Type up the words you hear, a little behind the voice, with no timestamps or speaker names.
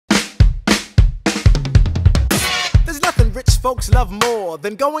rich folks love more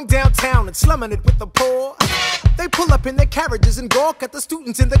than going downtown and slumming it with the poor. They pull up in their carriages and gawk at the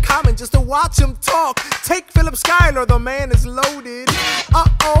students in the common just to watch them talk. Take Philip Schuyler, the man is loaded.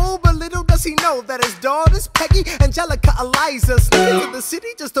 Uh-oh, but little does he know that his daughters, Peggy, Angelica, Eliza, sneak into the city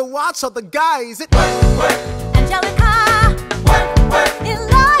just to watch all the guys. Angelica,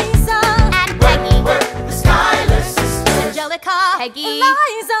 Eliza, and Peggy, the Schuyler sisters. Angelica, Peggy,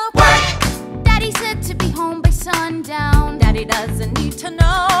 Eliza. Daddy said to be home by sundown. Daddy doesn't need to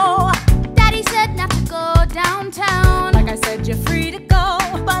know. Daddy said not to go downtown. Like I said, you're free to go.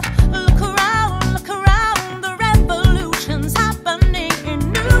 But look around, the revolution's happening in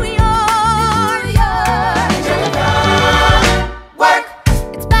New York. Angelica, work.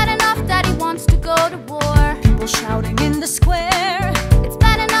 It's bad enough Daddy wants to go to war. People shouting in the square. It's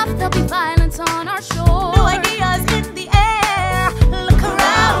bad enough there'll be violence on our shore. No ideas in the air. Look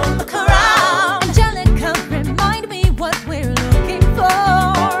around, Angelica, remind me what we're looking for.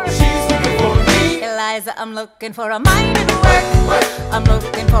 She's looking for me. Eliza, I'm looking for a mind at work. I'm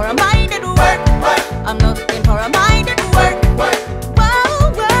looking for a mind at work. I'm looking for a mind at work.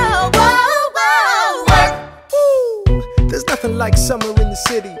 Whoa, whoa, whoa, whoa. Work. Ooh, there's nothing like summer in the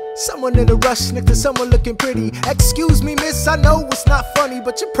city. Someone in a rush next to someone looking pretty. Excuse me, miss, I know it's not funny,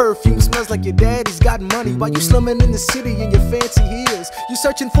 but your perfume smells like your daddy's got money. While you slumming in the city in your fancy heels, you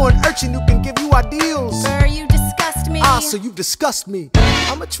searching for an urchin who can give you ideals. Sir, you disgust me. Ah, so you disgust me.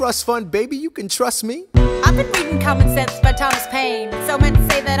 I'm a trust fund, baby, you can trust me. I've been reading Common Sense by Thomas Paine. So men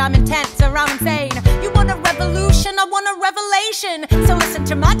say that I'm intense or I'm insane. You want a revolution, I want a revelation. So listen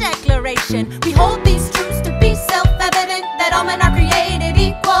to my declaration. We hold the